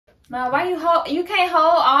Ma, why you hold? You can't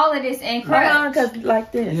hold all of this in crutch. Hold on, cause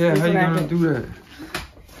like this. Yeah, this how you what I gonna do that?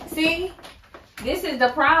 See, this is the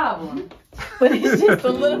problem. But it's just a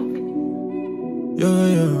little bit.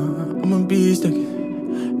 Yeah, I'm a beast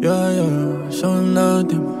again. Yeah, showing love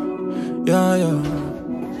them. Yeah.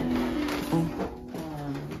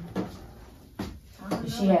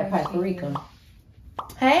 She had paprika.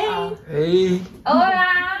 Hey. Hey.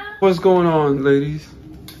 Hola. What's going on, ladies?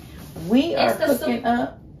 We are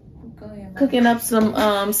cooking up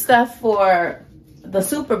some stuff for the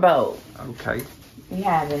Super Bowl. Okay. We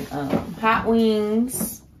having hot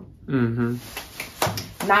wings, Mm-hmm.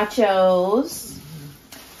 nachos,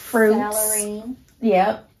 fruits. Celery.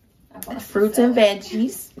 Yep. Fruits and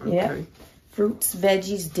veggies. Yep. Okay. Fruits,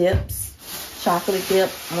 veggies, dips, chocolate dip,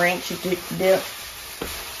 ranch dip.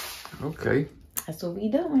 Okay. That's what we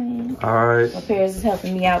doing. All right. My parents is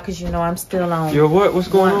helping me out because you know I'm still on. Yo, what's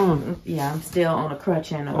going on? Yeah, I'm still on a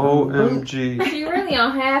crutch and a OMG. She really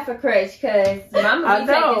on half a crutch because Mama be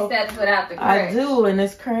taking steps without the crutch. I do, and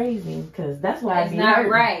it's crazy because that's why It's not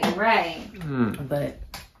right. But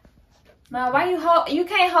Ma, why you hold? You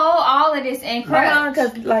can't hold all of this in crutch. hold on,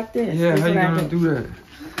 cause like this. Yeah, this how you what I gonna do that?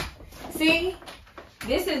 See,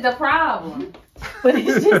 this is the problem. But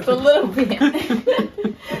it's just a little bit.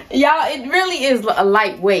 Y'all, it really is a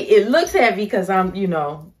lightweight. It looks heavy because I'm, you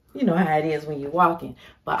know how it is when you're walking.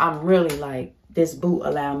 But I'm really like, this boot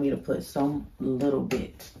allowed me to put so little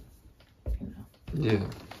bit. Yeah.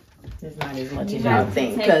 It's not as much You as have I to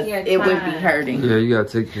think take because your it would be time. hurting. Yeah, you gotta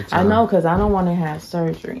take your time. I know because I don't want to have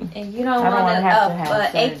surgery. And you don't I don't want wanna have to have a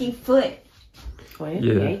surgery. achy foot. Well, it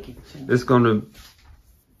Yeah. be aching. It's gonna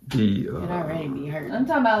be. It already be hurting. I'm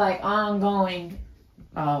talking about like ongoing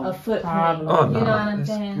a foot pain. Oh, You no. know what I'm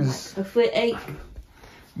saying? It's- Like a foot ache.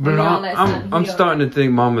 But And all that stuff I'm heal. starting to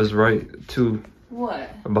think Mama's right too What?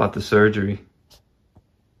 about the surgery.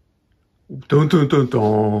 Dun dun dun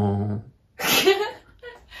dun.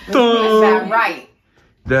 That's not right.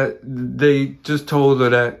 That they just told her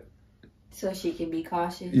that. So she can be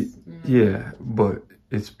cautious. Yeah, but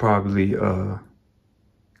it's probably gonna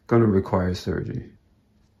require surgery.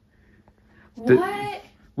 What?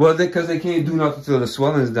 Well, because they can't do nothing till the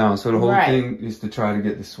swelling's down. So the whole Right. thing is to try to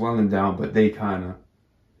get the swelling down, but they kind of.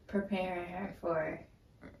 Preparing her for.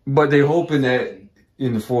 But they hoping that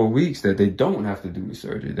in the 4 weeks that they don't have to do the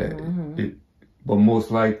surgery. That it, but most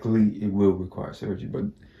likely it will require surgery. But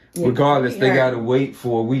Yeah, regardless, they hurt. gotta wait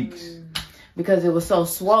 4 weeks. Because it was so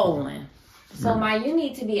swollen. So, Ma, you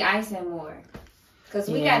need to be icing more. Because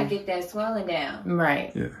we Yeah. got to get that swelling down.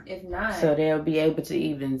 Right. Yeah. If not, So they'll be able to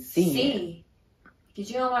even see. Because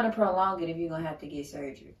you don't want to prolong it if you're going to have to get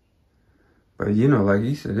surgery. But you know, like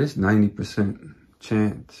he said, it's 90%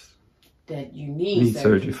 chance That you need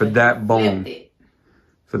surgery for but that you bone. flipped it.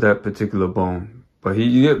 for that particular bone. But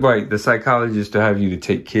you're right, the psychologist to have you to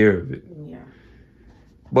take care of it. Yeah.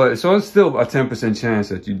 But so it's still a 10% chance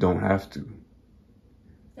that you don't have to.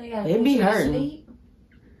 It be hurting.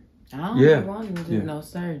 I don't Yeah. want to do no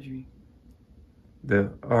surgery.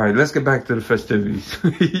 All right, let's get back to the festivities.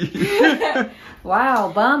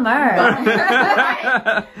 Wow, bummer.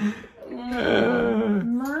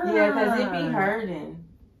 Yeah, because it be hurting.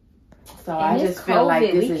 So And I it's just feel like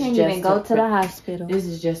COVID. this We is can't just even go to the hospital. This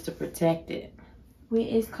is just to protect it.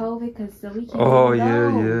 It's COVID because we can't Oh, even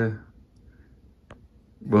go. yeah.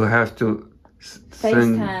 We'll have to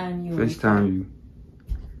FaceTime you. FaceTime you.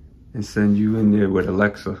 And send you in there with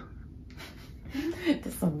Alexa.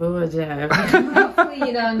 It's some bullshit. Hopefully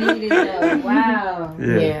you don't need it though. Wow.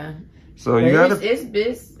 Yeah. So you But gotta, it's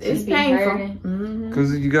It be painful. hurting. Mm-hmm.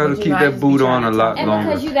 because you gotta But you keep know, I that just be boot trying on a to lot And longer.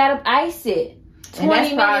 because you gotta ice it And 20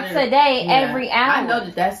 that's part minutes of a day, yeah. every hour. I know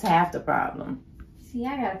that's half the problem, See,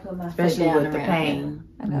 I gotta put my especially foot down with the around pain. here.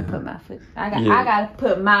 I gotta put my foot. I Yeah. gotta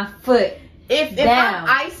put my foot. If down.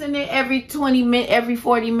 I'm icing it every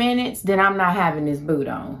 40 minutes, then I'm not having this boot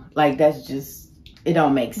on. Like that's just it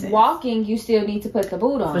don't make sense. Walking, you still need to put the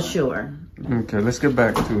boot on. For sure. Okay, let's get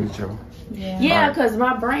back to it, Joe. Yeah, because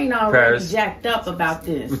my brain already Paris. jacked up about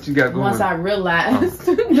this. What you got going? Once I realized,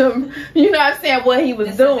 you know what I'm saying, what he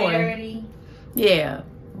was The doing. severity. Yeah.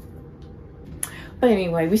 But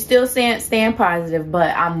anyway, we still staying positive,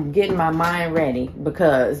 but I'm getting my mind ready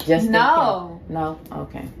because just in No. case. No?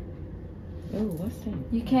 Okay. Ooh, what's that?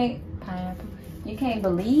 You can't pineapple. You can't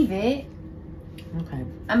believe it. Okay.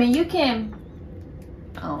 I mean, you can.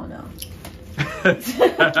 I don't know.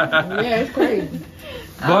 Yeah, it's crazy.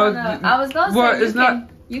 I don't know. I was gonna Well, say it's not.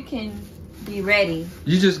 you can be ready.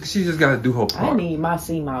 She just gotta do her I part. need my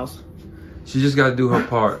sea mouse She just gotta do her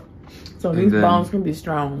part, so And these then- bones can be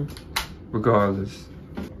strong. regardless.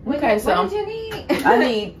 Okay, so what did you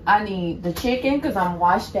need? I need the chicken because I'm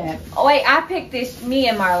washed that. Oh wait, I picked this. Me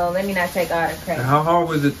and Marlo. Let me not take all the credit. How hard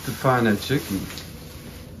was it to find that chicken?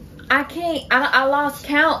 I can't. I lost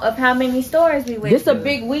count of how many stores we went. This a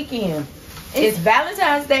big weekend. It's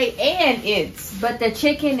Valentine's Day and it's. But the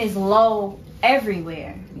chicken is low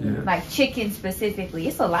everywhere. Yeah. Like chicken specifically.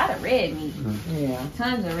 It's a lot of red meat. Yeah.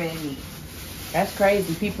 Tons of red meat. That's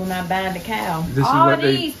crazy. People not buying the cow. This is All what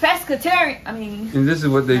these pescatarian. I mean. And this is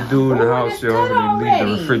what they do in the Oh, house, it's y'all, done when they leave the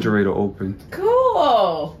already. refrigerator open.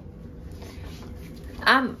 Cool.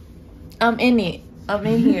 I'm in it. I'm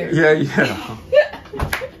in here. Yeah.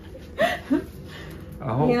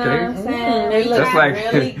 I hope You know what I'm saying? They look that's like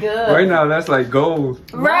really good. right now. That's like gold.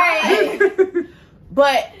 Right.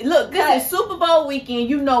 But look, this is Super Bowl weekend.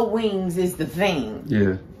 You know, wings is the thing.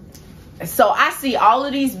 Yeah. So I see all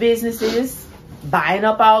of these businesses buying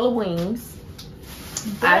up all the wings.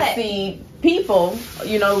 I But- see people,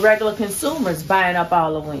 you know, regular consumers buying up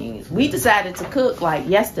all the wings. We decided to cook like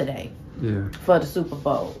yesterday Yeah. for the Super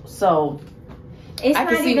Bowl. So It's I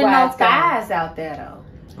can not see even why no it's gone. thighs out there though.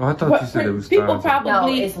 Oh, I thought you said it was people thighs. probably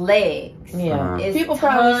No, it's legs. yeah. It's People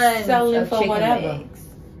probably tons selling of for chicken whatever. legs.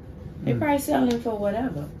 They probably selling for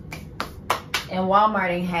whatever. And Walmart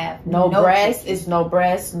ain't have No breast. chicken. It's no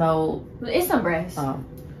breast. No. It's some breast. Um,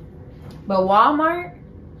 But Walmart,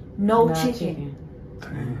 no not chicken.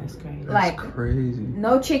 Damn, That's crazy. that's Like- crazy.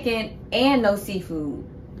 No chicken and no seafood.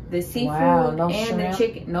 The seafood Wow, no and shrimp? the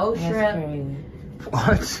chicken. No That's shrimp. crazy.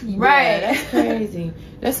 What? Right. Yeah, that's crazy.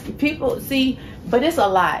 That's people see, but it's a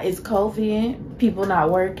lot. It's COVID. People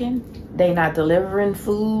not working. They not delivering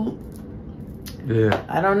food. Yeah.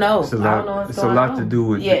 I don't know. It's a I don't lot. know what's It's a going lot on. to do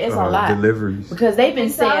with Yeah, it's a lot. deliveries. Because they've been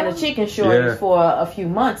saying a So? chicken shortage Yeah. for a few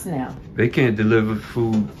months now. They can't deliver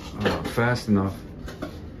food fast enough.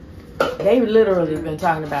 They've literally been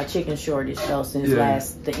talking about chicken shortage though since Yeah.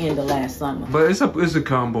 the end of last summer. But it's a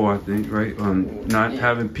combo, I think, right? Not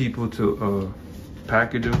having people to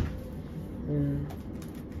package them. Mm.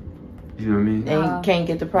 You know what I mean? They can't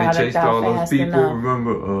get the They product chased out all those fast people. enough.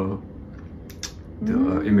 Remember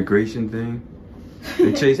the immigration thing?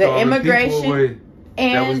 They chased The all the immigration people away.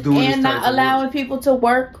 that was And doing this and type not of allowing people to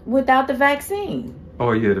work without the vaccine.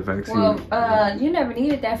 Oh yeah, the vaccine. Well, you never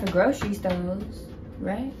needed that for grocery stores,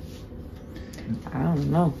 right? I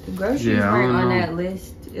don't know. The groceries Yeah, I weren't don't on know. that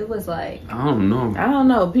list. It was like I don't know. I don't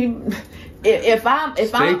know. People, if I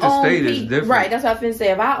State to own state is Pete's, different. right? That's what I finna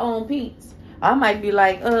say. If I own Pete's, I might be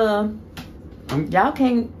like, y'all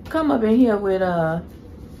can't come up in here with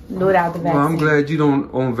without the vaccine. Well, I'm glad you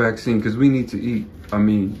don't own vaccine because we need to eat. I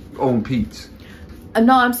mean, own Pete's.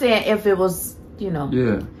 No, I'm saying if it was, you know.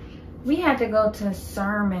 Yeah. we had to go to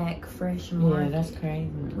Cermak Fresh Yeah, Market. that's crazy.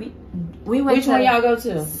 We went Which to one y'all go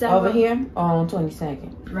to? several- Over here or on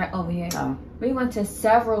 22nd? right over here. Oh. We went to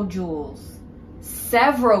several Jewels,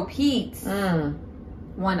 several Pete's, Mm.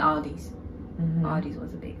 one Aldi's. Mhm. Aldi's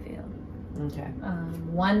was a big deal. Okay.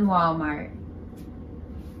 One Walmart,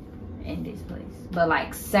 in this place, but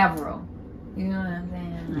like several. You know what I'm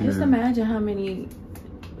saying? Like, Just Yeah. imagine how many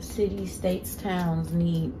cities, states, towns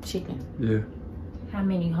need chicken. Yeah. how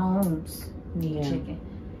many homes need Yeah. chicken?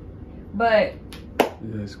 But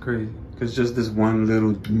Yeah, it's crazy. Cause just this one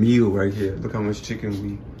little meal right here. Look how much chicken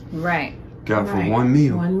we right, got for Right. one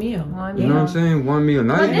meal. One meal. One You know what I'm saying? One meal.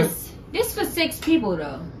 Not but even. this for 6 people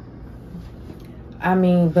though. I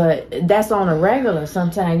mean, but that's on a regular.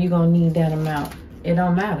 Sometimes you're gonna need that amount. It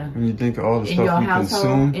don't matter. When you think of all the In stuff your we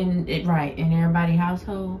household, consume, in everybody's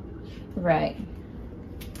household. Right.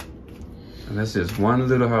 and that's just one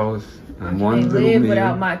little house and I one can't little live meal.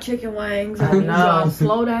 without my chicken wings. I I need know. y'all to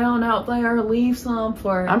slow down out there. Leave some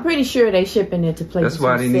for. I'm pretty sure they shipping it to places That's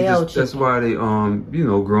why they who need. sell This, that's chicken. why they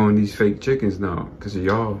growing these fake chickens now. Cause of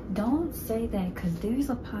y'all. Don't say that because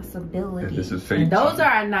there's a possibility. And this is fake. And those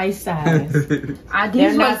are a nice size. chicken. These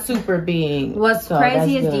They're not was, super big. what's so crazy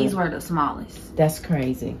that's is good. these were the smallest. That's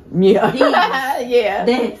crazy. Yeah. Yeah.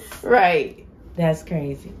 This. Right. That's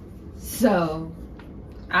crazy. So,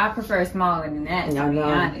 I prefer smaller than that. To I be know.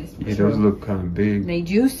 honest. Yeah, those look kind of big. They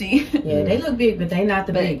juicy. Yeah, they look big, but they not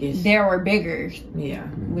the But biggest. there were bigger, Yeah.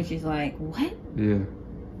 which is like what? Yeah.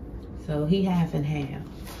 So he half and half.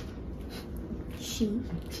 She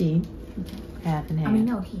half and half. I mean,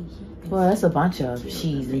 no, he. Well, that's a bunch of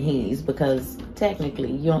she's and he's because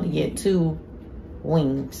technically you only get 2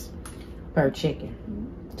 wings per chicken.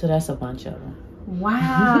 So that's a bunch of them.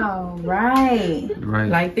 Wow. Right. Right.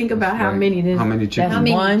 Like think about That's how right. many this. How many That's chickens? How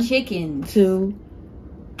many 1, chickens? 2,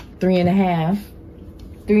 3.5.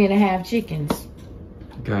 3.5 chickens.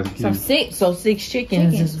 Gotta So keep. 6. So 6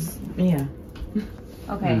 chickens. Is, yeah.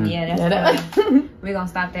 Okay, Mhm. yeah, Yeah, that's that- fine. We're gonna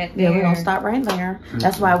stop that there. Yeah, we're gonna stop right there.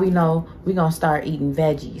 That's why we know we're gonna start eating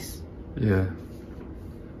veggies. Yeah.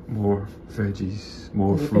 More veggies,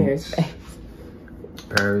 more With fruits. Paris.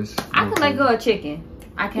 Paris. I can let go of chicken.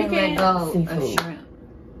 I can't You let can. go of Seafood. shrimp.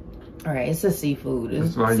 All right, it's a seafood.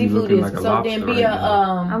 That's why you Seafood looking is like a so. lobster Then be right a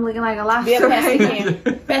now. I'm looking like a be a lobster right now.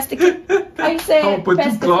 pescatarian. How you say Don't it? put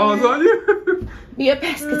two claws on you. Be a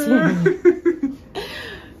pescatarian.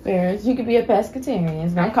 Paris, you could be a pescatarian.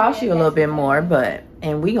 It's gonna cost you a little bit more,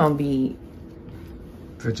 and we gonna be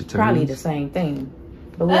probably Vegetarian. the same thing.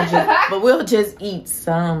 But we'll just eat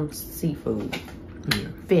some seafood, Yeah.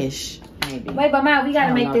 fish maybe. Wait, but Ma, we I gotta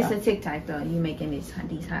don't make know this though. a TikTok though. You making these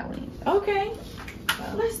hot wings. Okay,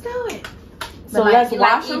 let's do it. But So like- let's like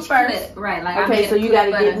wash them each first. clip, right? Like I Okay, made so a you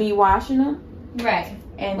clip gotta of get the- me washing them. right.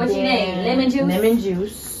 And What you then need? Lemon juice? Lemon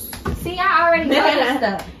juice. See, I already know this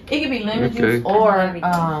stuff. It could be lemon Okay. juice I know or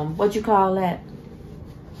everything. what you call that?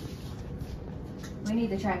 We need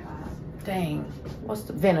the tripod. Dang, what's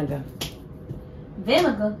the vinegar?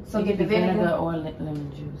 Vinegar. So It get could the be vinegar. or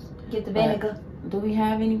lemon juice. Get the vinegar. Do we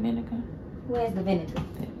have any vinegar? Where's the vinegar?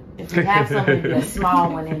 If we have some, it'd be a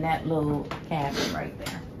small one in that little cabinet right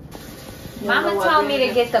there. You know Mama what told me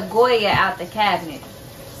to vinegar- get the Goya out the cabinet.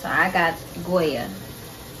 So I got Goya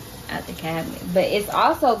out the cabinet. But it's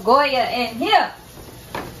also Goya in here.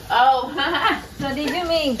 Oh, So did you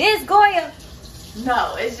mean this Goya?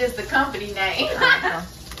 no, it's just the company name.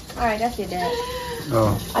 Alright, that's it, Dad.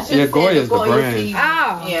 Oh. I should've Yeah, said Goya's the Goya brand. seasoning.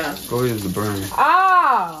 Oh. Yeah. Goya's the brand.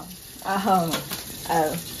 Oh. Oh.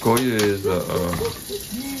 Goya is the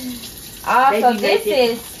Oh, so Baby, this make it.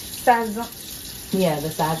 is Sazon. Yeah, the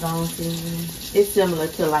Sazon seasoning. It's similar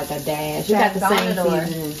to like a dash. You got the same Sazonador.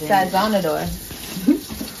 seasonings in it. Sazonador.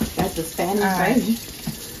 That's the Spanish All right. version.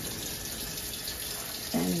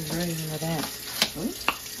 Spanish version of that.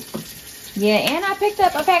 Yeah, and I picked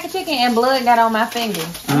up a pack of chicken and blood got on my finger.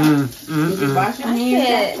 Did you wash your I hands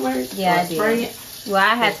did. afterwards? Yeah, Or I did. spray it? Well,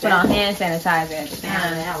 I had to put on hand sanitizer at the Yeah,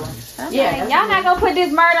 time. that one. I'm Yeah, like, that's y'all not gonna put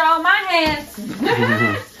this murder on my hands.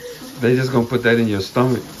 They just gonna put that in your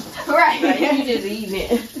stomach. Right. You just eating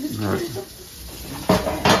it. Right.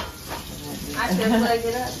 I should plug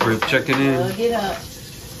it up. We're checking in. Plug it up.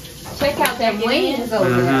 Check out that wings over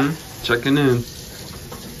there. Mm-hmm. Checking in.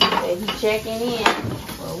 Okay, he's checking in.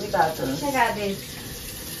 Well, we about to Check out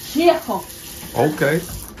this chicken. Okay.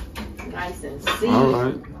 nice and see. All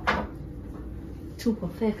right. To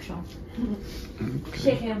perfection. Okay.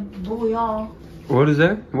 Chicken bouillon. What is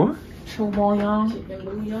that? What? Chicken bouillon. Chicken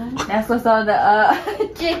bouillon. That's what's on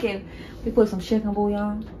the chicken. We put some chicken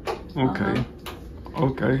bouillon. Okay.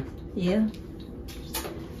 Okay. Yeah.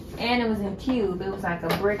 And it was in cube. It was like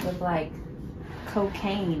a brick of like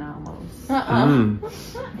cocaine almost. Mm.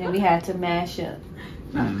 And we had to mash up.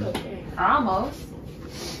 Mm. Okay. Almost.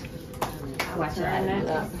 Watch it Turn right that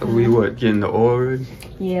now. up. We what? Getting the oil ready?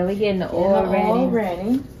 Yeah, we getting the oil Oil ready.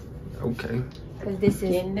 ready. Okay. Cause this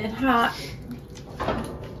is Getting it hot.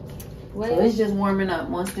 what So is it's just warming up.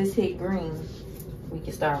 Once this hit green, we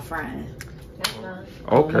can start frying.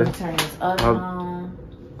 Okay. Let me turn this oven I'll- on.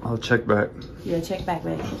 I'll check back. Yeah, check back,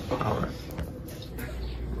 baby. All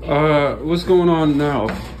right. What's going on now?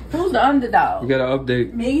 Who's the underdog? We got an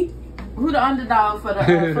update. Me? Who the underdog for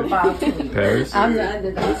the football team? Paris. I'm the They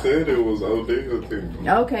underdog. said it was Odell team.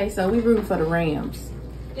 Okay, so we root for the Rams.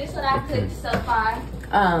 this what I cooked so far?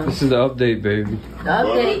 This is the update, baby. The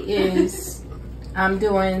update is I'm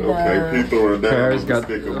doing Okay, the. he throwing down Paris on got.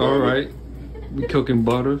 the stick of All butter. right. We cooking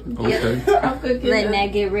butter. Okay. I'm cooking. Letting that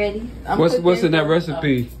get ready. What's in that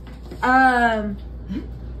recipe?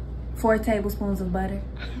 4 tablespoons of butter.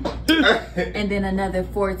 And then another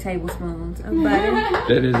 4 tablespoons of butter.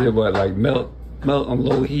 That is it. What, like melt on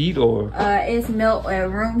low heat or? It's melt at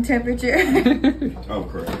room temperature. Oh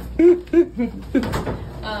crap.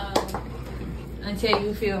 Until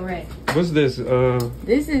you feel ready. What's this?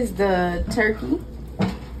 This is the turkey.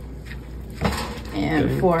 And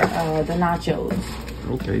Okay. for the nachos.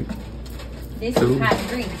 Okay. This Two. is hot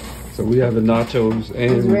grease. So we have the nachos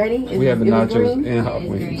and It's ready? we have the Is it nachos green? and hot It's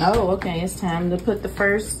wings. green. Oh, okay. It's time to put the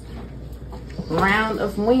first round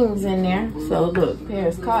of wings in there. So look,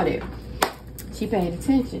 Paris caught it. She paid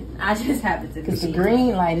attention. I just happened to Because the see.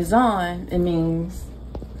 green light is on, it means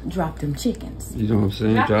drop them chickens. You know what I'm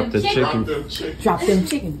saying? Drop Drop them the chicken. chicken. Them chicken. Drop them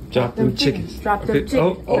chickens. Drop them chickens. Drop them Okay.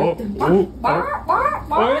 chickens.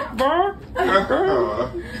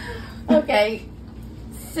 Okay.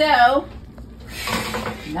 So,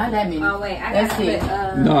 not that many. Oh wait, I Let's got see. to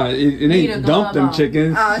put, No, it Need a ain't dump glove them on.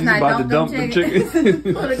 chickens. Oh, it's She's not about to dump dump them them chickens.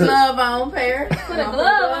 Put a glove on, Paris. Put a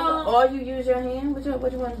glove on. Or you use your hand. What you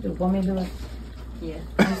want to do? Want me to do it? Yeah.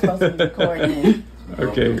 I'm supposed to be recording.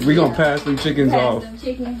 Okay, we gonna pass them chickens Pass off. them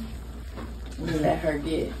chickens. Let her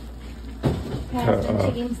get. Pass them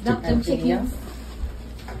chickens. Dump them chickens.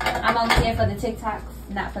 I'm only here for the TikToks,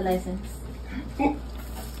 not for lessons.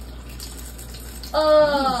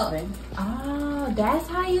 Oh, that's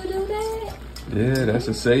how you do that? Yeah, that's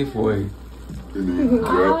a safe way.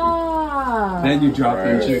 Ah. Then you drop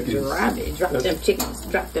them Right. chickens. Drop it. Drop them chickens.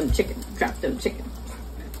 Drop them chickens. Drop them chickens.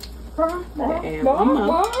 And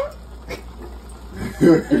mama.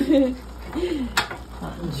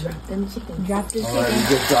 Drop them chickens. Drop the All right, chicken. you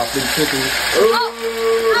just drop them chickens. Oh,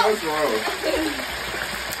 that's wrong.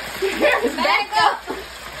 Hair's backed up.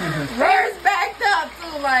 Hair's backed up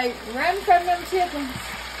too. Like, Run from them chickens.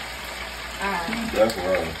 That's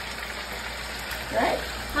wrong. right?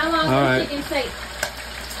 How long All does right. chicken take?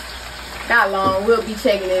 Not long. We'll be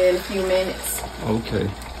checking it in a few minutes. Okay.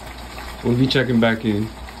 We'll be checking back in.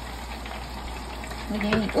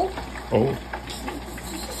 Again. Ooh. Oh.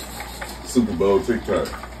 Super Bowl TikTok.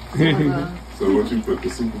 So what you put the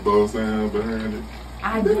Super Bowl sound behind it?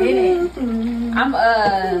 I did it. I'm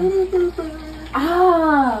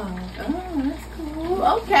oh, that's cool.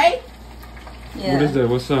 Okay. Yeah. What is that?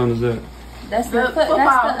 What sound is that? That's The the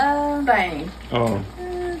football that's thing. Oh.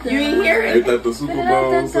 You ain't hear Ain't it? that the Super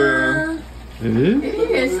Bowl sound? It is? You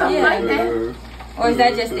hear something Yeah. like that? Or is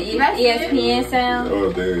that just the That's it. ESPN sound?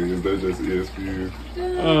 Oh dang, is that just ESPN?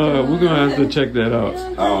 We're gonna have to check that out.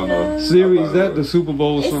 I don't know. Siri, is that the Super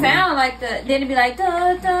Bowl It song? sound like then it'd be like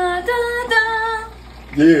da da da da.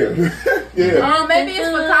 Yeah. Yeah. Maybe it's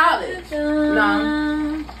for college.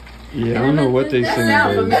 No. Yeah, I don't know what they That sing,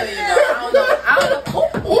 sounds baby. familiar though. I don't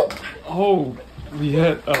know. Oh, we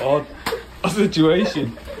had a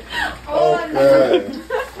situation. Okay.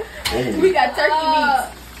 We got turkey meat.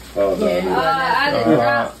 Oh, no. I just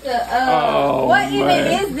dropped the Oh, what even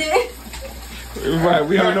man. is this? Right,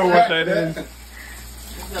 we don't know what that is.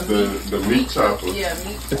 The meat chopper. Yeah,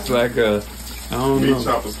 meat. It's like a, I don't Meat know.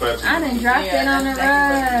 chopper spatula. I done dropped it on the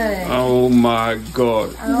rug. Oh my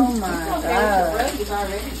God. Oh my god.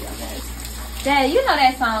 Dad, you know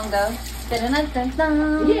that song though.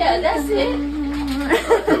 Yeah, that's it. I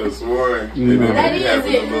could have sworn. No. That is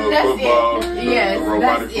having it. a little That's football, it. the Yes,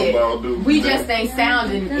 robotic that's it. football dude. We just ain't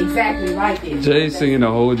sounding exactly like it. Jay's singing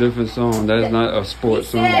a whole different song. That's not a sports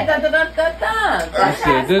song. Yeah, da da da da da. I That's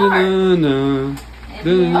how said, it starts.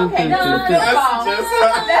 da-da-da-na. Okay, no,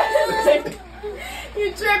 That's you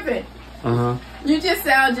tripping. Uh-huh. You just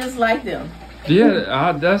sound just like them.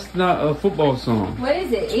 Yeah, that's not a football song. What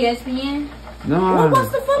is it? ESPN? No, Well,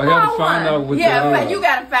 what's the football I gotta find one? out what yeah, that but is. you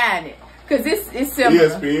gotta find it. Cause it's similar.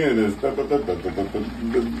 ESPN is.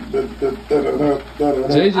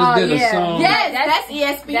 Jay just did a yeah. song. Yes, that's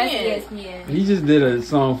ESPN. That's ESPN. He just did a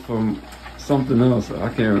song from something else. I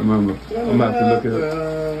can't remember. I'm gonna have to look it up.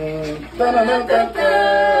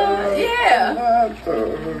 Yeah.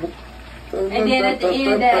 And then at the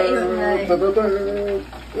end that is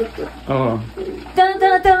Oh. dun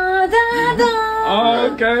dun dun dun dun. Oh,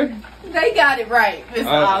 okay. They got it right, Mr.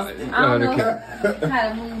 Austin. I don't okay. know how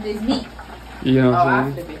to move this meat. You know what I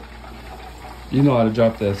I'm flip saying? it. You know how to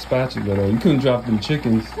drop that spatula though. You couldn't drop them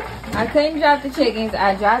chickens. I couldn't drop the chickens.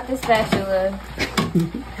 I dropped the spatula.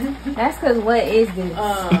 That's because what is this?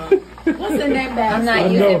 What's in that bag? I'm not I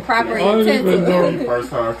using know. proper I don't even utensils know. First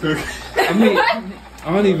time cooking. I mean, I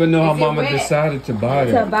don't even know how Is it Mama wet? decided to buy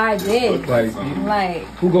to that. buy this. Like, Like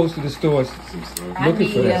who goes to the store looking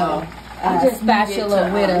for that? a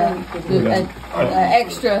spatula with a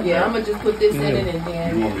extra. Yeah, I'm gonna just put this in it and You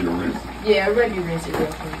then. want me to rinse it? Yeah, already rinse it real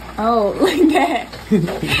quick. Oh, like that.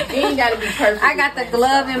 It ain't gotta be perfect. I got the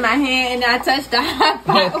glove in my hand and I touched the hot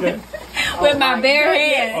pot with my bare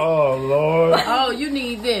hand. Oh Lord. Oh, you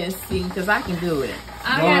need this, see, because I can do it.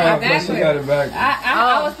 I No, got it but she got backwards. it back.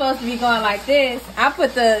 I was supposed to be going like this. I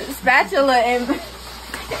put the spatula in the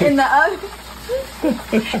oven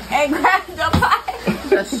and grabbed the pot.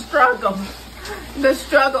 The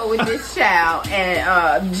struggle with this child.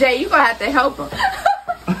 And Jay, you gonna have to help him.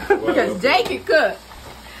 Because Jay can cook.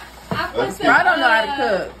 I put the, I don't know how to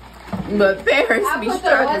cook. But parents I be put the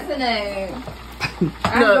struggling. what's the name?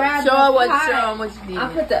 I Look, grabbed show the her what pot. you did. I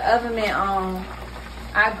put the oven mitt on.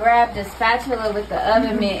 I grabbed the spatula with the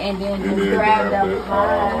oven mitt and then just grabbed the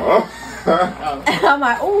pot. And I'm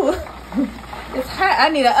like, ooh, it's hot. I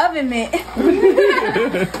need an oven mitt.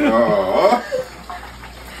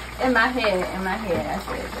 In my head, I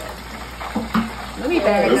said that. Let me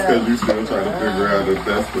bag That's up. because you still trying to figure out if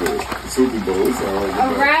that's the Super Bowl song.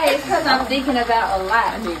 Alright, it's because I'm thinking about a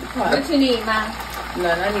lot. I need the pot. What you need, Ma?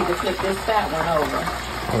 None. I need to flip this fat one over.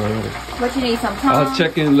 What you need, some I'll tongue?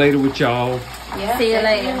 check in later with y'all. Yeah. See you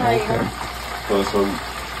later. Okay. So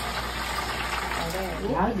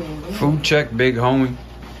Food check, big homie.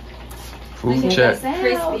 Food check.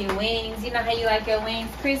 Crispy wings. You know how you like your wings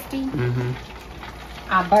crispy? Mm-hmm.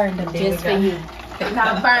 I burned them just for you. They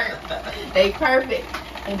not burnt. They perfect.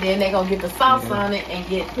 And then they gonna get the sauce on it and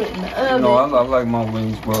get put in the oven. No, I like my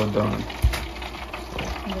wings well done.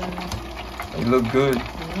 They look good.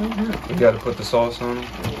 You gotta put the sauce on them.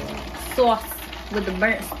 Sauce with the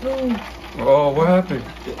burnt spoon. Oh, what happened?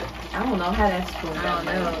 I don't know how that's going.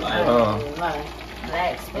 I don't know.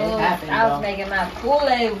 Black spoon. happened, I was though. making my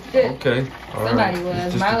Kool-Aid with it. Okay. All Somebody right.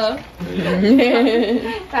 was. Just Milo.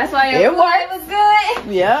 a- That's why your It Kool-Aid was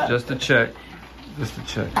good. Yeah. Just a check. Just a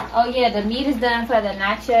check. Oh yeah, the meat is done for the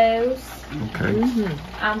nachos. Okay.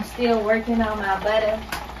 I'm still working on my butter.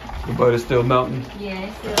 The butter's still melting. Yeah,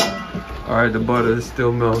 it's still. All right, the butter is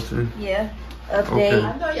still melting. Yeah. Update.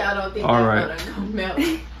 I know y'all don't think All that right. butter gonna melt.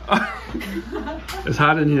 It's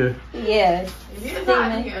hot in here. Yes. It is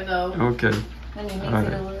hot in here though. Okay. Let me mix All right.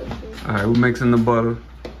 it a little bit. All right, we're mixing the butter.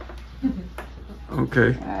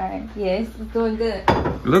 Okay. Alright. Yes, it's doing good.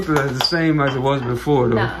 Looks like it's the same as it was before,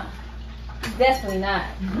 though. Nah. Definitely not.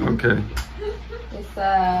 Okay. It's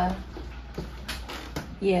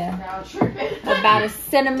yeah. Y'all tripping. About a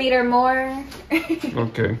centimeter more.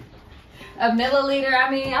 Okay. A milliliter, I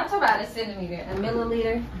mean, I'm talking about a centimeter. A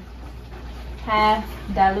milliliter, half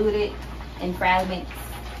diluted in fragments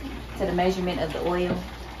to the measurement of the oil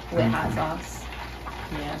with hot sauce.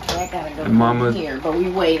 Yeah, so I gotta go And Mama- here, but we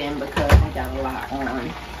waiting because we got a lot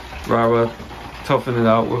on. Rara toughing it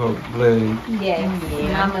out with her blade. Yes,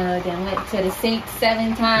 Yeah. Mama then went to the sink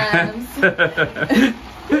 7 times.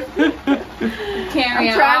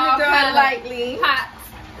 Carrying I'm trying all to do kind it of lightly. pots,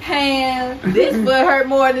 pans. This would hurt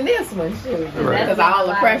more than this one, shoot. Right. Because all the That's a lot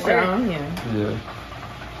of pressure work. on here. Yeah.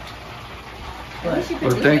 But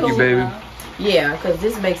Well, thank you, baby. Yeah, because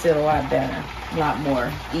this makes it a lot better, a lot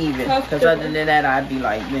more even. Because other than that, I'd be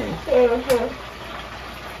like this.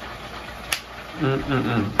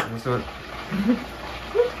 That's what.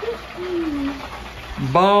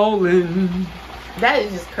 Ballin'. That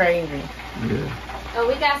is just crazy. Yeah. Oh,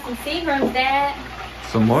 we got some Seagrams, Dad.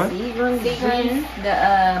 Some what? Seagrams,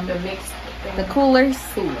 The mixed the coolers.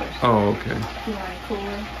 Oh, okay. You want a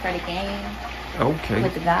cooler for the game Okay.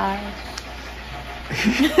 with the guys?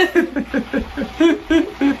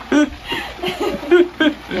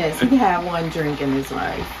 Yes, you can have one drink in this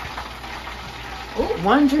life. Ooh.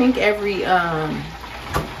 One drink every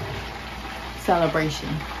celebration.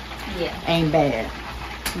 Yeah. Ain't bad.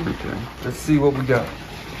 Okay. Let's see what we got.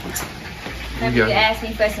 Remember you asked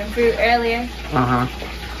me for some fruit earlier? Uh huh.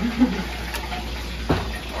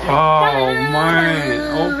 Oh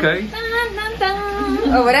man. Okay.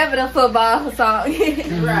 Or whatever the football song.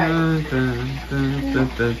 Right.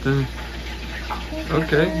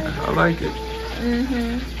 Okay, I like it.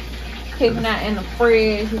 Keeping that in the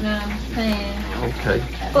fridge, you know what I'm saying? Okay.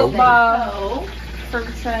 Football fruit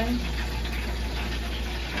tray.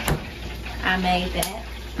 I made that.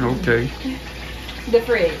 Okay. The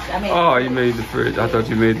fridge. I made. Oh, you made the fridge. I thought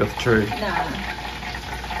you made the tray. Nah.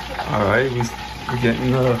 All right, we're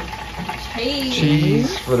getting Cheese.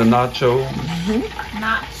 cheese for the nachos.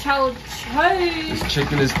 Nacho cheese. This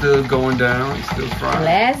chicken is still going down. It's still frying.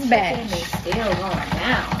 Last Chicken batch. is still going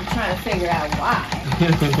down. I'm trying to figure out why.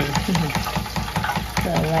 The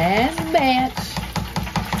last batch.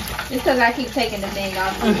 It's because I keep taking the thing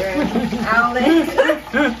off the outlet.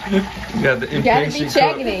 You got the You gotta be impatient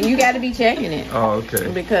checking cook. it. You gotta be checking it. Oh, okay.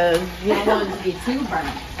 Because you don't want it to get too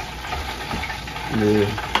burnt.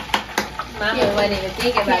 Yeah. Mama wasn't even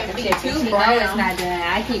thinking about the Can't be chicken. too She know brown. it's not done.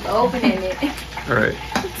 I keep opening it All right.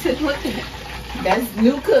 to look at it. That's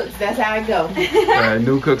new cooks. That's how it go. All right.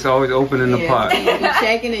 New cooks always opening the Yeah, pot. we be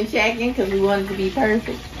checking and checking because we want it to be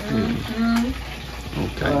perfect.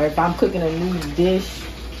 Okay. Or if I'm cooking a new dish,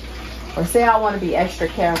 or say I want to be extra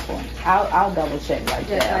careful, I'll double check like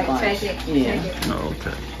Just that. a like bunch. check it. Yeah. Check it. Oh,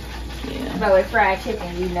 okay. Yeah. But with fried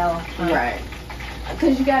chicken, you know. Right.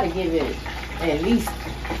 Because you got to give it at least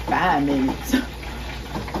 5 minutes.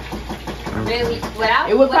 Really? Without,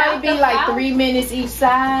 It would without probably be the like flour? 3 minutes each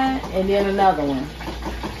side and then another one.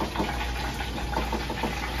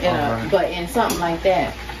 You know, Alright. but in something like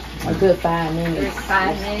that, a good 5 minutes.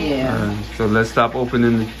 5 minutes. Yeah. So let's stop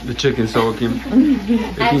opening the chicken so it can.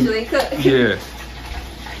 Actually cook. Yeah.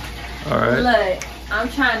 All right. Look, I'm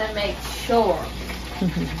trying to make sure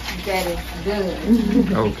that it's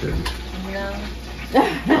good. Okay. You know?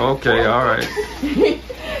 Okay. All right.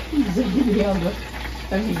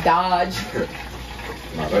 Let me dodge.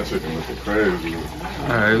 Nah, that chicken looking crazy. All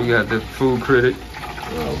right. We got the food critic.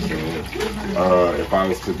 You know what I'm saying? If I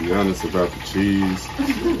was to be honest about the cheese,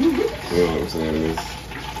 you know what I'm saying?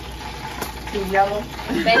 Too yellow.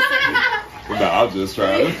 Basically. No, I'm just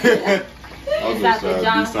trying. I'm It's just out the trying to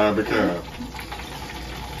jar. be Simon Cowell.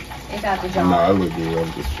 It's out the Nah, jar. I look good.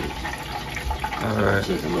 I'm just shit. All right.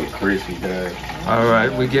 Chicken look crispy, guys. All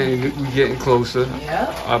right. We getting closer. Yep.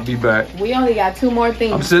 I'll be back. We only got 2 more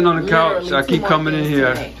things. I'm sitting on the couch. Literally I 2 keep more coming in things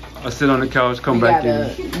here. to make. I sit on the couch, come We back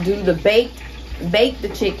gotta in. do the bake the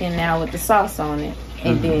chicken now with the sauce on it,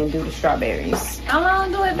 and then do the strawberries. How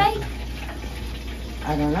long do it bake?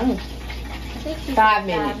 I don't know. I think she 5 said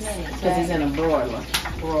minutes, because it's in a broiler.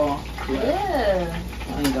 Yeah.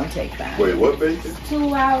 Only gonna take 5. Wait, what bacon?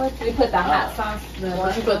 2 hours. We put the hot sauce.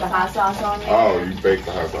 Once you put the hot sauce on there. Oh, you baked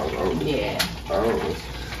the hot sauce. Oh, Yeah. oh.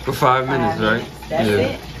 For 5 minutes, 5 right? minutes. That's yeah.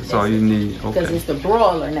 it. That's all you need. Because Okay. it's the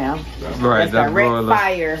broiler now. Right. That's That direct broiler.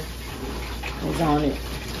 fire is on it.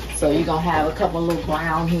 So you're gonna have a couple little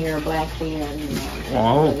brown here, black there, and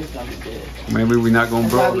Wow. but it's gonna be good. Maybe we're not gonna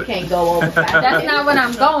That's why broil we it. can't go over 5 That's minutes. not what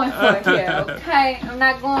I'm going for here, okay? I'm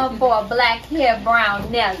not going for a black hair,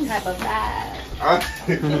 brown nail type of vibe.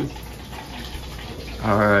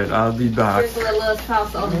 All right. I'll be back. Just a little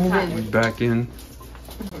sauce on the We top. back in.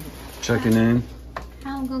 Checking in.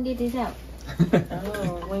 How I'm gonna get this out?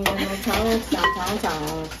 Oh, we ain't got no tongues.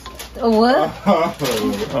 Tongues. What?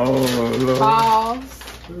 Oh Lord. Pause.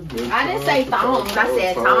 I didn't say thongs. I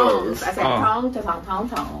said tongs. I said Oh.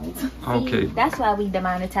 tongs. Okay. That's why we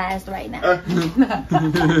demonetized right now.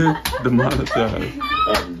 Demonetized.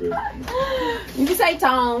 You can say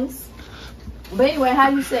tongs. But anyway, how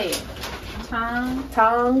you say it? Tongue?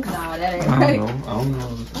 Tongs. No, that ain't I right. don't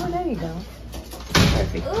know. Oh, there you go.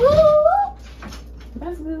 Perfect. Ooh,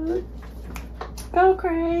 That's good. Go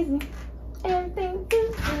crazy. Everything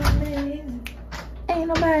is amazing. Ain't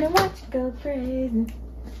nobody watch you go crazy.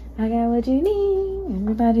 I got what you need.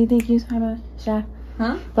 Everybody think you shy.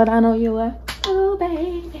 Huh? But I know you are. Oh,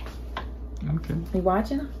 baby. Okay. You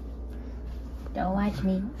watching her? don't watch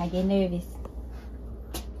me. I get nervous.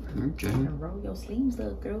 Okay. Roll your sleeves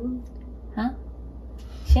up, girl.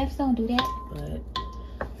 Chefs don't do that. But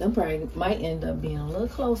them probably might end up being a little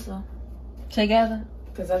closer. Together?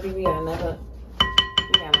 Because I think we got like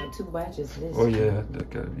 2 batches of this. Oh yeah, that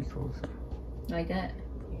gotta be close. Like that?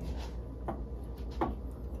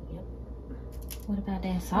 Yep. What about that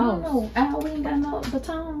I don't sauce? know. We ain't got no the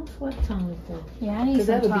tongs. What tongs for? Yeah, I need Because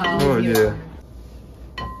that some would be tongs. Oh, easier. yeah.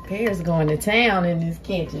 Pear's going to town in this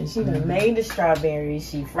kitchen. She done made the strawberries.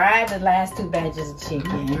 She fried the last 2 batches of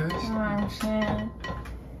chicken. Oh,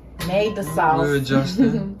 shit. Made the sauce. We're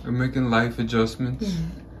adjusting. We're making life adjustments.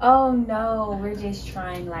 Oh no, we're just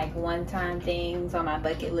trying like one-time things on my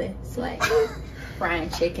bucket list, like frying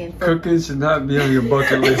chicken. Cooking should not be on your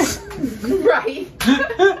bucket list. Right.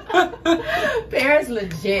 Pear's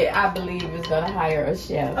legit, I believe, is going to hire a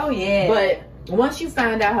chef. Oh yeah. But once you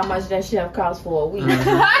find out how much that chef costs for a week,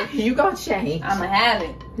 you going to change. I'ma have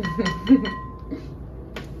it.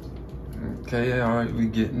 Okay, all right, we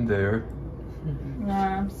getting there. You know what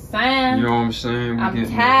I'm saying? You know what I'm saying? We I'm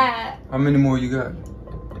getting tired. there. How many more you got?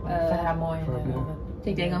 5 more in Five there. more.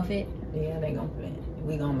 Think they gonna fit? Yeah, they gonna fit.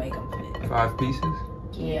 We gonna make them fit. 5 pieces?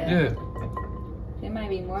 Yeah. Yeah. It might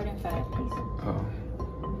be more than 5 pieces. Oh.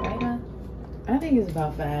 Right now? I think it's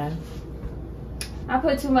about 5. I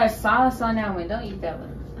put too much sauce on that one. Don't eat that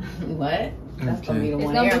one. What? That's gonna be the It's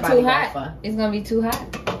one gonna be everybody too go hot. for. It's gonna be too hot.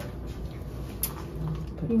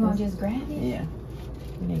 You gonna just grab it? Yeah.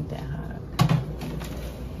 It ain't that hot.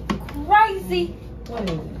 Crazy. What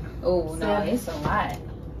is it? Oh no, 7. it's a lot.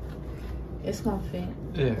 It's gonna fit.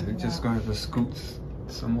 Yeah, we're just gonna have to scoot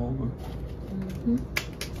some over.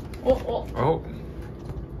 Oh. Oh.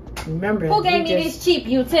 Remember, Who gave you me this cheap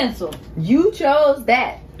utensil? You chose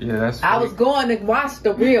that. Yeah, that's I was going to watch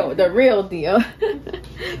the real deal.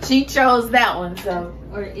 She chose that one, so.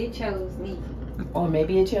 Or it chose me. Or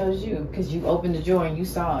maybe it chose you because you opened the drawer and you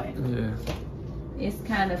saw it. Yeah. It's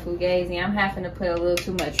kind of fugazi. I'm having to put a little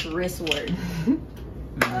too much wrist work.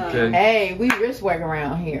 Okay. Hey, we wrist work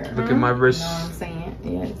around here. Look at my You know wrist. what I'm saying?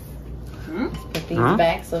 Yes. Hmm? Put these Huh?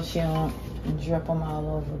 back so she don't drip them all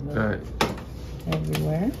over All the, right.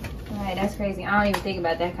 everywhere. Alright, that's crazy. I don't even think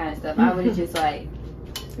about that kind of stuff. I would have just like,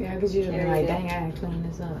 Yeah, because you'd be Carry like, it. dang, I gotta clean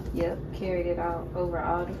this up. yep, carried it all over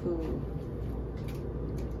all the food.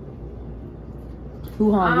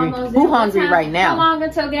 Who hungry? Almost Who there. What hungry time- right How now? long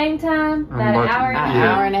until game time? I'm About an about to- hour and a An half?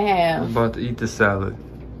 Yeah. hour and a I'm half. about to eat the salad.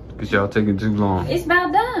 Because y'all taking too long. It's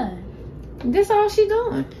about done. That's all she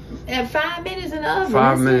doing. At 5 minutes in the oven.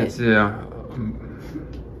 5 that's minutes, it. yeah.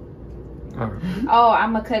 All right. Oh,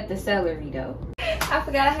 I'm gonna cut the celery though. I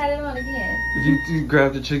forgot I had it on again. Did you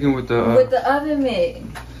grab the chicken with With the oven mitt.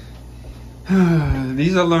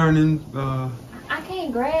 These are learning. I can't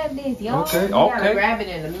can't grab this, y'all. Okay, You gotta okay. grab it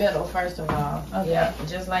in the middle first of all. Okay. Yeah,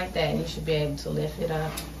 just like that. You should be able to lift it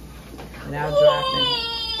up without dropping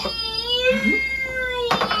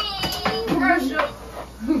it. Commercial.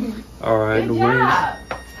 All right, Good the wings. job.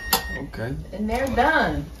 Okay. And they're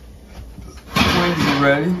done. Wings are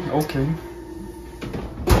ready. Okay.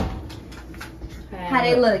 How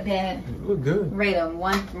they look, Dad? They look good. Rate them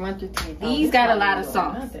 1 through 10. These got a lot of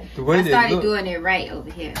sauce. The way I they started look. doing it right over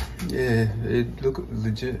here. Yeah, it look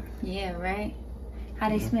legit. Yeah, right? How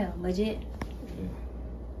they smell? Legit?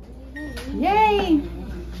 Yay!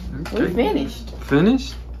 We finished.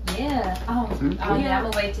 Finished? Yeah. Oh, Okay. oh yeah, I'm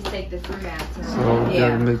gonna wait to take the fruit out too. So we Yeah.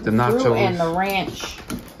 gotta make the Fruit nachos. and the ranch.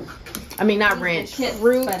 I mean, not ranch. Chips,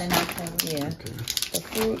 Fruit. but not Yeah. Okay. The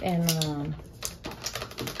fruit and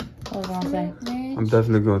what was I gonna say? I'm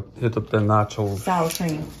definitely gonna hit up the nachos. Sour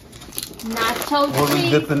cream. Nacho What are we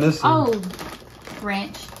cheese. dipping this in? Oh,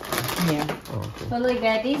 ranch. Yeah. Oh, okay. But look,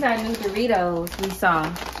 Dad, these are new Doritos we saw.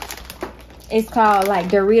 It's called like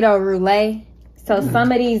Dorito Roulette. So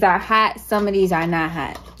some of these are hot, some of these are not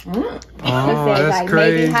hot. Oh, It says that's like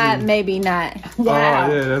crazy. maybe hot, maybe not. Oh, yeah,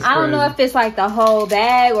 that's I don't know crazy. if it's like the whole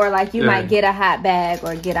bag or like you Yeah. might get a hot bag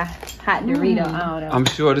or get a hot Dorito. I don't know. I'm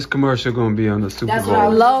sure this commercial gonna be on the Super That's what I Bowl.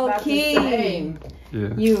 was Low about to key. say. Yeah.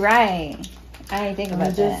 You right. I ain't think I'm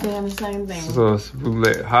about just that. saying the same thing. So it's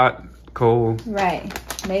roulette, hot, cold. Right.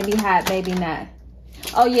 Maybe hot, maybe not.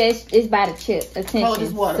 Oh yeah, it's by the chip. Attention.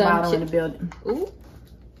 Coldest water Some bottle in chip- the building. Ooh.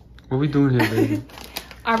 What we doing here, baby?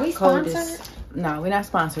 Are we Coldest. sponsored? No, we're not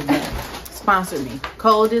sponsored yet. Sponsor me.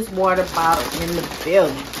 Coldest water bottle in the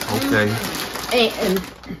building. Okay. And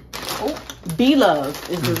B-Love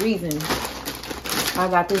is the reason I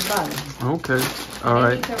got this bottle. Okay. All They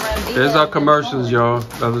right. need to run There's B-Love our in commercials, the y'all.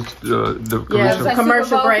 That was the Yeah, commercial. like commercial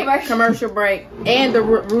Super Bowl break. commercial. Commercial break. And the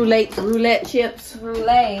roulette chips.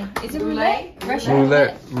 Roulette. Is it roulette? Russian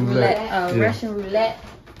Roulette. roulette. Roulette. Oh, Yeah. Russian roulette.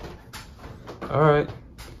 All right.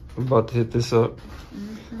 I'm about to hit this up.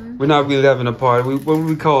 We're not really having a party. What do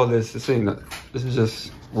we call this? This ain't. This is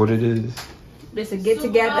just what it is. It's a get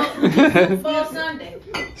together. Super Bowl Sunday.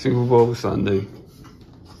 Super Bowl Sunday.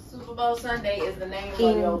 Super Bowl Sunday is the name of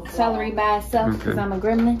Eating your celery by itself because Okay. I'm a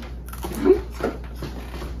gremlin.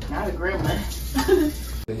 Not a gremlin.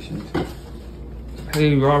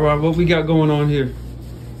 Hey, Rob, what we got going on here?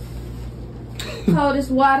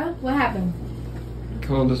 Coldest water. What happened?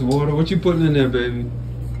 Coldest water. What you putting in there, baby?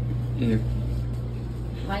 Yeah.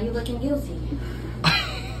 Why you looking guilty?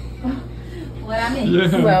 What I mean?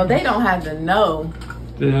 Yeah. Well, they don't have to know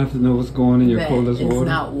They have to know what's going in your that coldest it's water.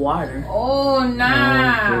 not water. Oh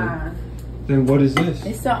nah. Okay. Then what is this?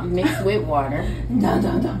 It's something mixed with water.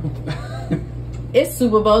 No. It's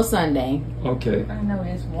Super Bowl Sunday, Okay. I know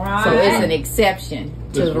it's wrong. so it's an exception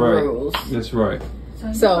to That's the right. rules. That's right.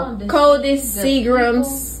 So coldest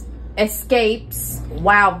Seagrams, Escapes,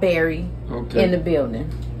 Wildberry Okay. in the building.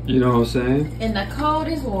 You know what I'm saying? in the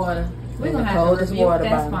coldest water. We're In gonna the have coldest to rebuke water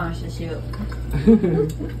that bottle. sponsorship.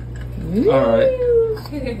 All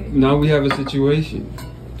right. Now we have a situation.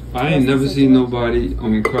 I ain't never seen nobody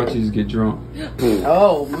on crutches get drunk.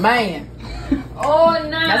 Oh man, Oh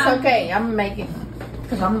nah. that's okay. I'm gonna make it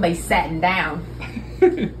because I'm gonna be sitting down.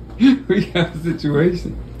 We got a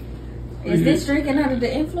situation. Is this drinking under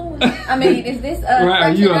the influence? I mean, is this Right, are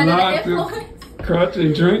crutching you under allowed the to influence? crutch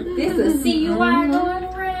and drink? This is a CUI going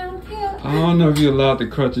around here. I don't know if you're allowed to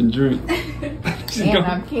crutch and drink. She And go-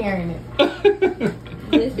 I'm carrying it.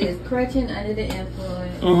 This is crutching under the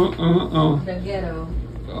influence. The ghetto.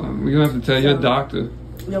 We're gonna have to tell your doctor.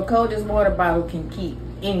 Your coldest water bottle can keep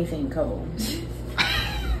anything cold.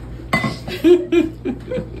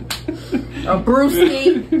 A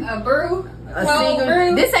brewski, A brew. a Cold single.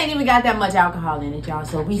 brew. This ain't even got that much alcohol in it, y'all.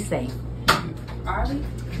 So we safe. Are we?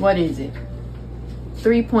 What is it?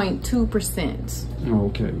 3.2%.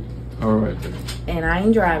 Okay. All right. Then. And I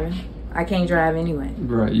ain't driving. I can't drive anyway.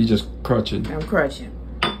 Right. You just crutching. I'm crutching.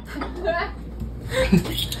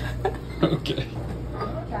 Okay.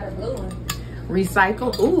 Got a blue one.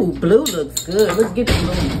 Recycle. Ooh, blue looks good. Let's get the blue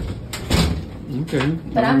one. Okay.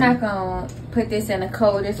 But I'm not gonna put this in the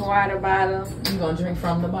coldest water bottle. You gonna drink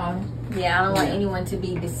from the bottle? Yeah, I don't want anyone to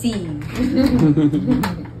be deceived.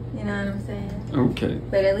 You know what I'm saying? Okay.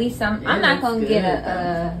 But at least I'm not looks gonna good, get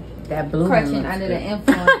a That blue one crutching looks under good. the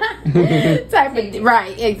influence. Type of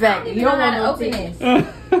right, exactly. You don't want to open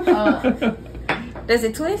this. Does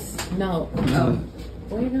it twist? No. Uh,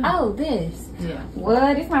 Where you going? Oh, this. Yeah.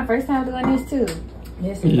 What? It's my first time doing this too.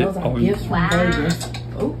 Yes, Yeah. those are Oh, gifts wow. from Vegas.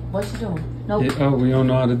 Oh, what you doing? Nope. yeah, oh, we don't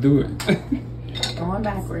know how to do it. Going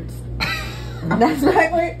backwards. That's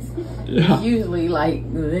backwards. Yeah. Usually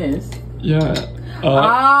like this. Yeah.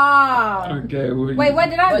 Okay. Well, Wait, what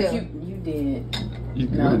did I But do? you did. You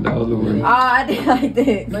went the other way. I did like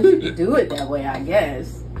that. But you could do it that way, I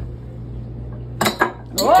guess.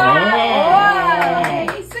 Oh,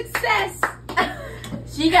 Hey, success.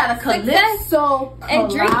 She got a calypso and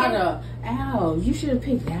drinking. colada. Ow, you should have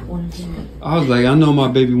picked that one too. I was like, I know my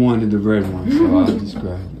baby wanted the red one, so I'll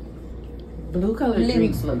describe it. Blue colored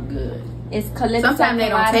drinks look good. It's calypso. Sometimes they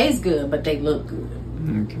don't colada. taste good, but they look good.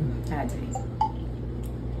 Okay. I taste.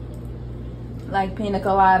 Like pina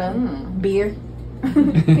colada, beer.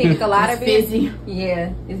 Mm. Pina colada It's beer. fizzy.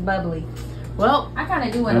 Yeah, it's bubbly. Well, I kind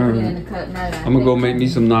of do want to put it in the cup now. That I'm gonna go make me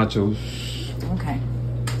some nachos. okay.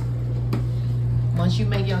 Once you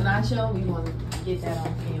make your nacho, we want to get that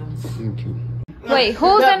on film. Okay. Wait,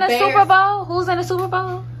 who's The in the Bears. Super Bowl? Who's in the Super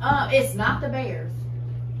Bowl? It's not the Bears.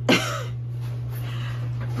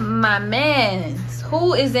 My man's.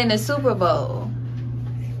 Who is in the Super Bowl?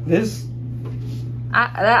 This.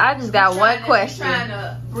 I just got one question. Trying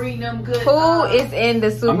to bring them good. Who is in the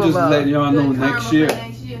Super I'm Bowl? just letting y'all know good next karma year. for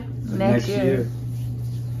next year? Next year.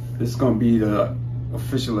 It's gonna be the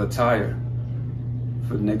official attire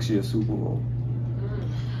for next year's Super Bowl.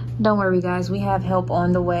 Don't worry, guys. We have help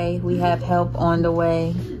on the way. We have help on the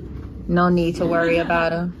way. No need to worry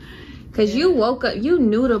about them. Cause you woke up. You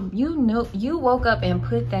woke up and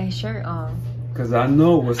put that shirt on. Cause I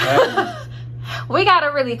know what's happening. We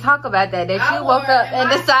gotta really talk about that. That you woke up and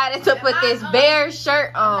decided to put this bear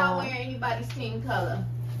shirt I'm not on. wearing anybody's team color,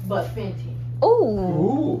 but Fenty.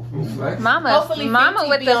 Ooh, Ooh, Mama Hopefully Mama Fenty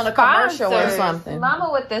with be the on a commercial or sponsors. something. Mama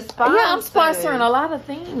with the sponsors. Yeah, I'm sponsoring a lot of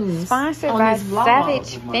things. Sponsored on by this vlog.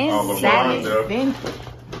 Savage All Fenty. the Savage lines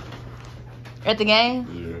Fenty. at the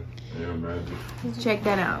game. Yeah, man. Check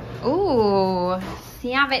that out. Ooh,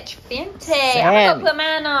 Savage Fenty. I'm gonna put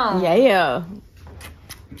mine on. Yeah.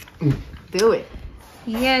 Do it.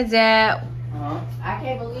 Yeah, Dad. I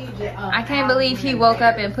can't believe that. I can't believe he woke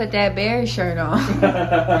up and put that bear shirt on.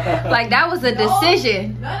 Like that was a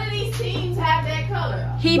decision. None of these teams have that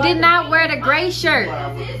color. He did not wear the gray shirt.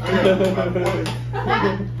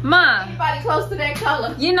 Ma, Anybody close to that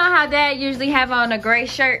color? you know how Dad usually have on a gray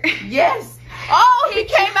shirt? Yes. Oh, he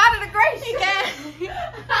came out of the gray shirt.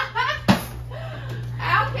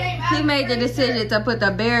 Al came out He of made the gray decision shirt. to put the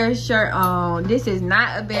Bears shirt on. This is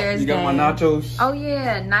not a Bears You got game. my nachos? Oh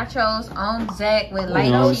yeah, nachos on Zach with You light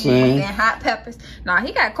know what I'm cheese saying? and hot peppers. Nah,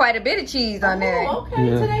 he got quite a bit of cheese on there. Oh, okay.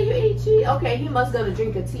 Yeah. Today you eat cheese. Okay, he must go to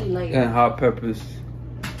drink a tea later. And hot peppers.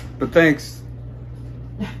 But thanks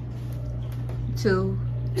Too.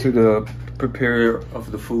 to the preparer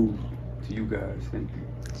of the food. To you guys. Thank you.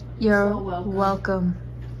 You're So welcome. welcome.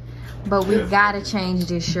 But we gotta change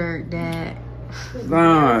this shirt, Dad.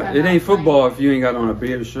 Nah, it ain't football if you ain't got on a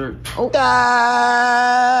beard shirt.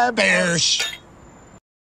 Bears.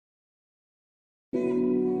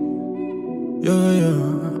 Yeah,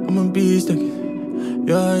 I'm a beast again.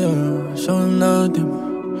 Yeah, showing love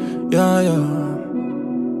them. Yeah.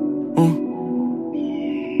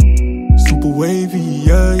 Super wavy,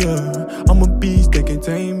 yeah. I'm a beast, they can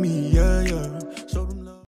tame me.